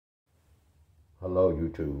Hello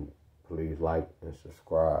YouTube, please like and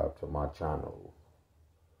subscribe to my channel.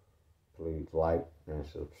 Please like and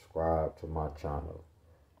subscribe to my channel.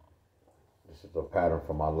 This is a pattern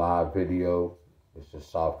for my live video. This is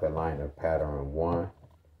South Carolina pattern 1,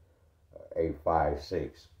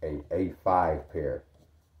 856. A 8-5 pair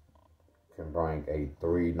can bring a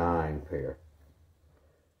 3-9 pair.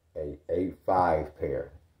 A 8-5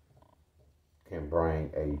 pair can bring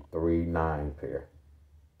a 3-9 pair.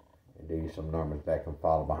 And these are some numbers that can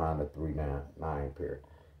follow behind the 3-9 pair.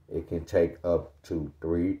 It can take up to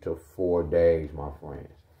 3 to 4 days, my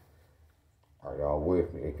friends. Are y'all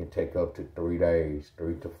with me? It can take up to 3 days,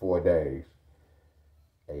 3 to 4 days.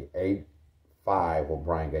 A 8-5 will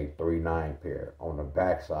bring a 3-9 pair. On the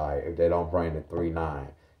backside, if they don't bring the 3-9,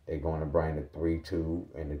 they're going to bring the 3-2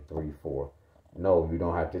 and the 3-4. No, you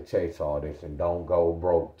don't have to chase all this, and don't go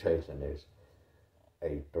broke chasing this.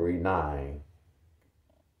 A 3-9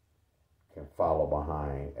 can follow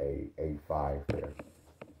behind a 8-5 pair.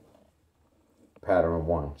 Pattern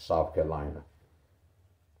 1, South Carolina.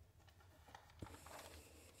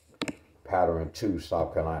 Pattern 2,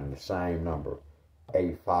 South Carolina, the same number.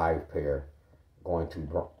 8-5 pair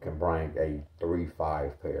can bring a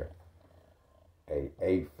 3-5 pair. A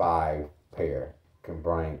 8-5 pair can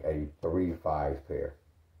bring a 3-5 pair.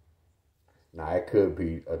 Now it could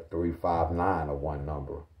be a 3-5-9 or one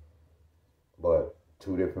number, but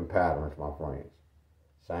two different patterns, my friends.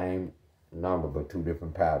 Same number, but two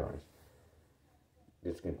different patterns.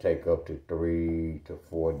 This can take up to 3 to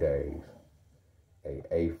 4 days. A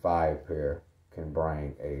 8-5 pair can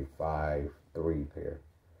bring a 5-3 pair.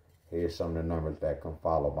 Here's some of the numbers that can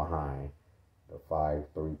follow behind the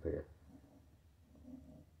 5-3 pair.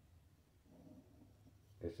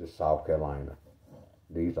 This is South Carolina.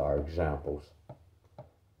 These are examples,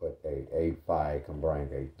 but a 8-5 can bring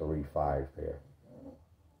a 3-5 pair.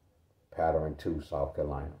 Pattern 2, South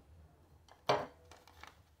Carolina.